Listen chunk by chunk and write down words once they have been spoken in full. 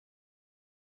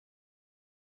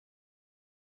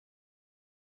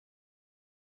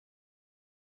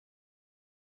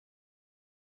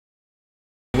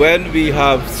when we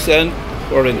have sent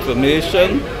for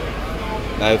information,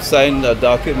 I've signed a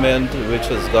document which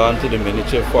has gone to the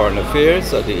Ministry of Foreign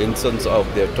Affairs at the instance of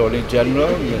the Attorney General,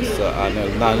 Mr.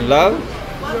 Anil Nanlal.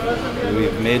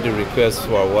 We've made a request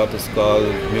for what is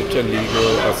called mutual legal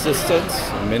assistance.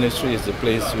 The ministry is the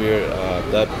place where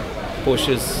that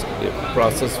pushes the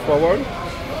process forward.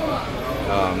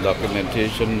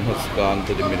 Documentation has gone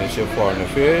to the Ministry of Foreign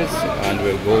Affairs and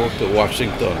will go to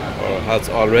Washington, or has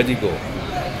already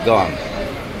gone.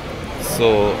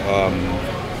 So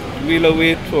we'll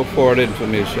await for further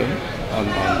information on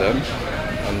them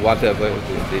and whatever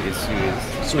the issue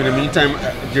is. So in the meantime,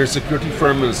 their security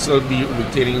firm will still be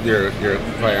retaining their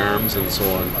firearms and so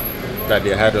on that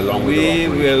they had along with the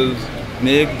operation? We will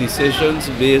make decisions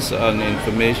based on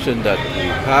information that we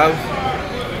have.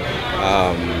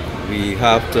 We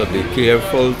have to be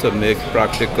careful to make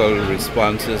practical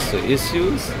responses to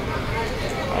issues.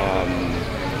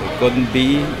 It couldn't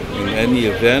be in any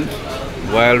event.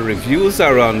 While reviews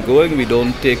are ongoing, we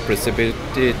don't take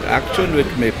precipitate action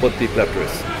which may put people at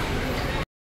risk.